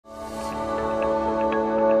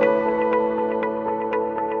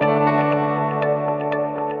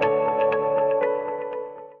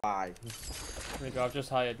you go, I've just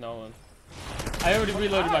hired Nolan. I already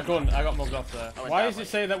reloaded my gun. I got mugged off there. Why does it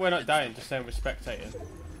say that we're not dying? Just saying we're spectating.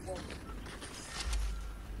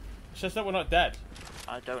 It's just that we're not dead.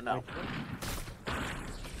 I don't know.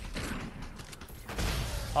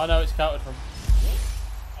 Oh no, it's counted from.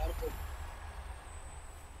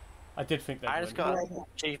 I did think that. I just got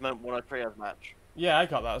achievement 103 of match. Yeah, I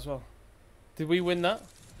got that as well. Did we win that?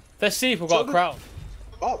 Let's see if we've got a crown.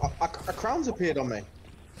 Oh, a crown's appeared on me.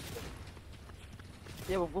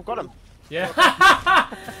 Yeah, we've got him. Yeah.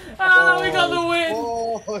 Oh, we got the win.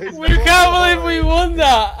 Boys, We can't believe we won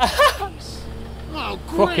that. Oh,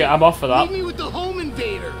 Fuck it, I'm off for that. Leave me with the home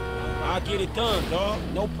invader. I'll get it done, dog.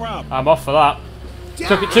 No problem. I'm off for that.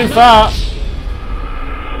 Took it too far.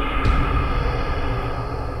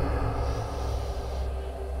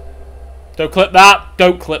 Don't clip that.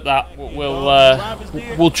 Don't clip that.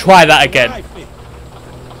 We'll try that again.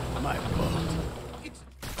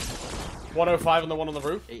 105 on the one on the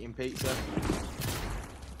roof. Eating pizza.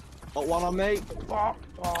 Got one on me. Oh,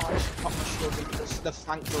 I just popped my sugar. The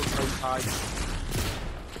tank goes so tight.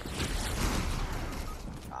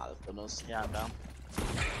 Ah, they've done us. Yeah, I'm down.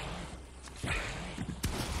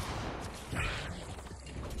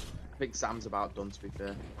 I think Sam's about done, to be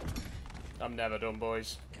fair. I'm never done,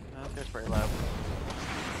 boys. That goes pretty low.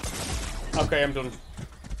 Okay, I'm done.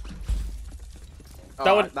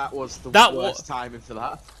 That was the worst timing for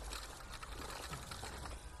that.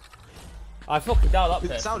 I fucking doubt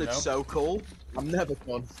that. It sounded so cool. I'm never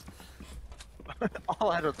done. All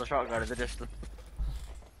I had was the shotgun in the distance.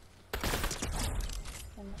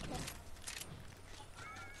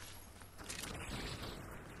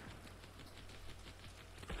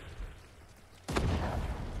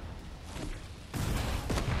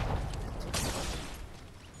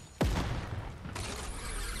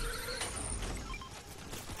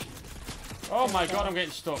 Oh my god, I'm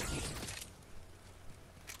getting stuck.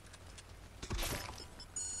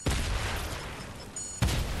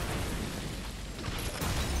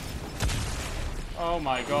 Oh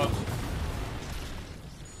my god.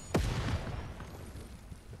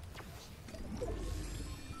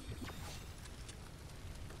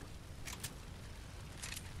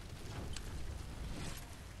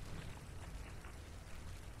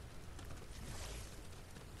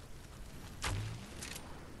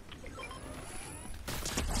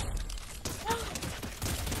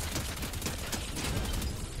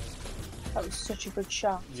 That was such a good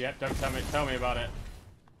shot. Yep, don't tell me about it.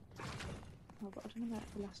 Oh, but I don't know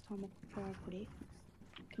about the last time before I put it.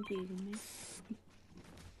 Confusing me.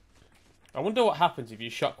 I wonder what happens if you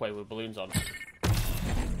shockwave with balloons on.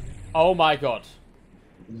 Oh my god.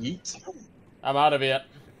 Yeet. I'm out of here.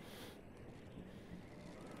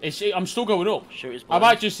 I'm still going up. Shoot his I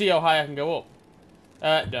might just see how high I can go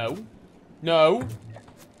up. No. No.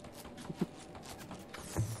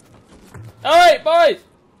 Alright, boys!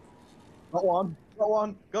 Go on. Go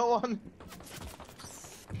on. Go on.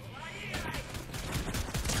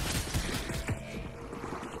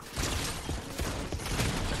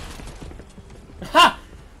 Ha!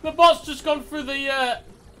 The bot's just gone through the, He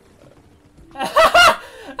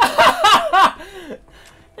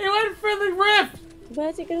went through the rift!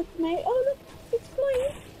 Where's it gonna come out? Oh look, it's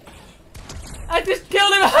flying. I just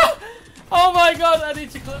killed him! Oh my god, I need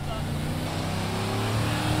to clip that.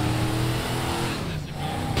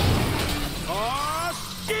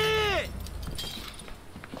 Oh, shit!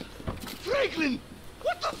 Franklin!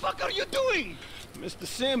 What the fuck are you doing? Mr.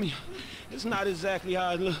 Samuel, it's not exactly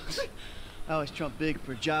how it looks. I always trump big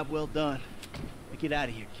for a job well done. Now get out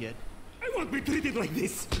of here, kid. I won't be treated like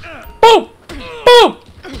this. Boom! Boom!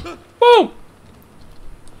 Boom!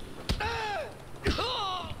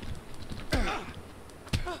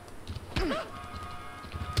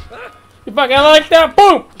 You fucking like that?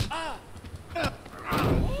 Boom!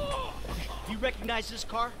 Do you recognize this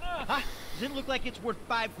car? Huh? Does it look like it's worth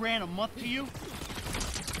 $5 grand a month to you?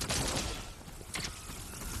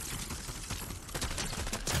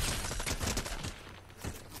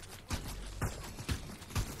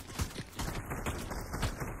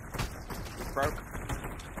 Broke.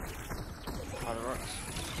 Oh, the rocks.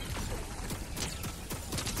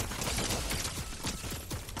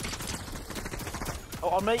 Oh,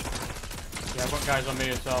 on me! Yeah, I've got guys on me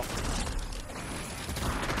as well.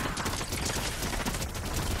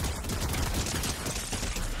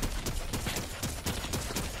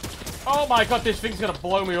 Oh my god, this thing's gonna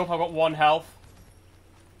blow me up. I've got 1 health.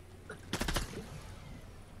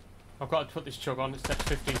 I've got to put this chug on. It takes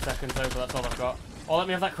 15 seconds over, that's all I've got. Oh, let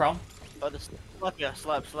me have that crown. Oh, this slap, yeah,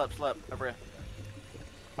 slap, over here.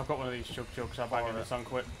 I've got one of these chugs. I'll bang in this on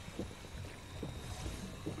quick.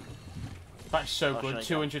 That's so good.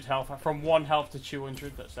 200 health. From 1 health to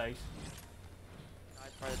 200. That's ace.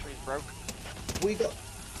 Nice, right, the tree's broke. We got.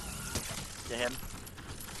 Get him.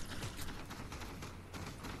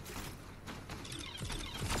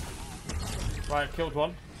 Right, killed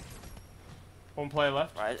one. One player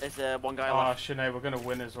left. Right, it's one guy Oh, left. Sinead, we're gonna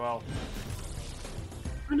win as well.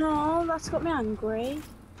 I know, that's got me angry.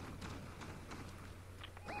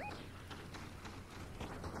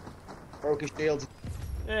 Broke his shield.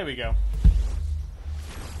 There we go.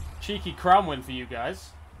 Cheeky crown win for you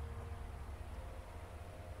guys.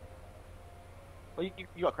 Well, you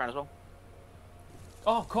got crown as well.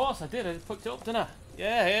 Oh, of course I did. I picked it up, didn't I?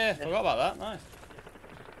 Yeah. Forgot about that. Nice.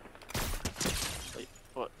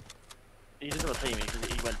 But he didn't have a team because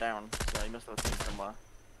he went down, so he must have a team somewhere.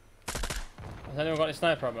 Has anyone got any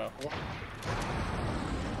sniper ammo?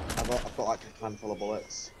 I've got like a handful of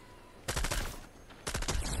bullets.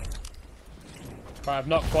 Right, I've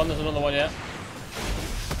knocked one. There's another one yet.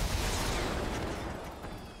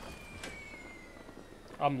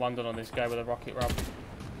 I'm landing on this guy with a rocket ramp.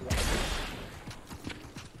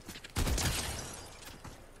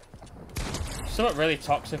 Something really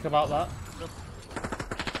toxic about that.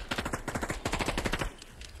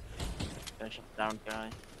 Finish up down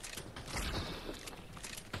guy.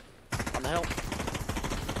 On the hill.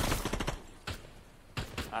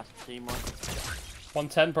 That's teamwork.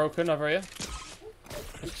 110 broken over here.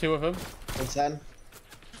 There's 2 of them. 110.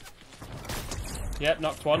 Yep,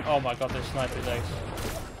 knocked one. Oh my god, this sniper's ace.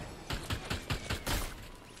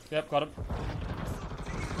 Yep, got him.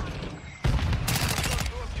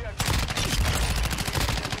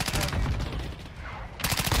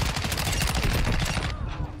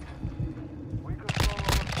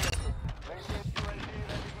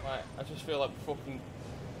 Right, I just feel like fucking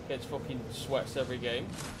gets fucking sweats every game.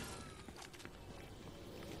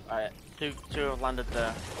 Alright, two have landed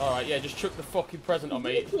there. Alright, yeah, just chuck the fucking present on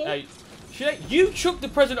me. Hey, shit, you chucked the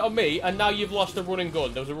present on me and now you've lost a running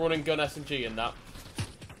gun. There was a running gun SMG in that.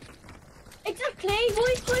 Exactly.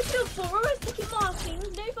 What is going to for? I was picking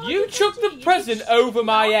markings. You chucked the present over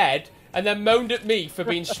my head and then moaned at me for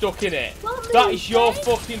being stuck in it. That is your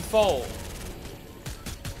fucking fault.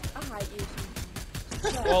 I hate you.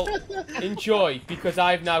 Well, enjoy, because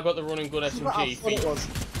I've now got the running gun SMG.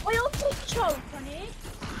 I also choked on it.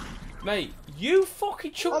 Mate, you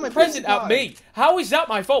fucking chucked the present at me. How is that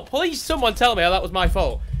my fault? Please, someone tell me how that was my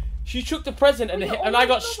fault. She chucked the present and I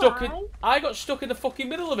got stuck in. I got stuck in the fucking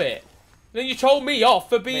middle of it. And then you told me off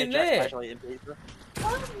for being there. I'm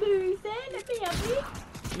losing. Let me have it.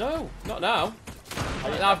 No, not now.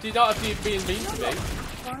 Now, do you not have to be being mean to me?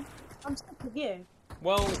 I'm stuck with you.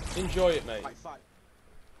 Well, enjoy it, mate.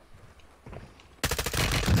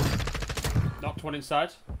 Knocked one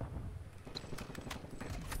inside.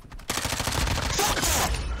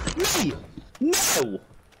 Me! No!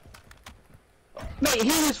 Mate, he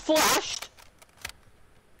was flashed!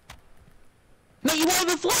 Mate, you weren't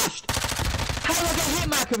even flashed! How do I get hit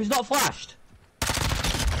marker if he's not flashed?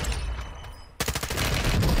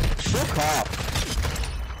 Fuck off.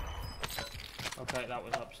 Okay, that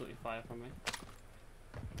was absolutely fire from me.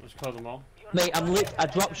 Let's kill them all. Mate, I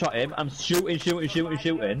drop shot him, I'm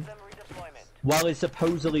shooting, while he's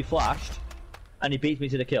supposedly flashed, and he beats me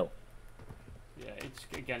to the kill. Yeah, it's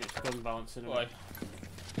gun balance in a way.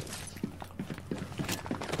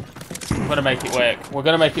 We're gonna make it work. We're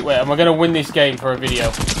gonna make it work, and we're gonna win this game for a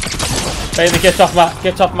video. Bailey, get off my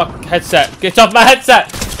headset. Get off my headset!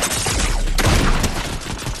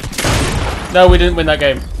 No, we didn't win that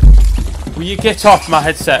game. Will you get off my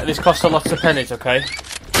headset? This cost a lot of pennies, okay?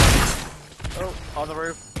 Oh, on the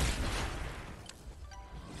roof.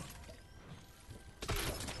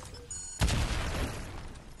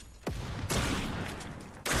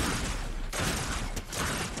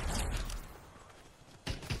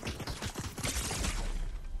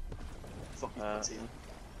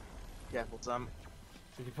 Careful, Sam.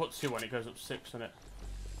 If you put 2 on, it goes up 6, doesn't it?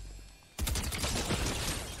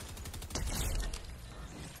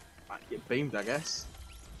 Might get beamed, I guess.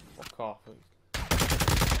 Fuck off.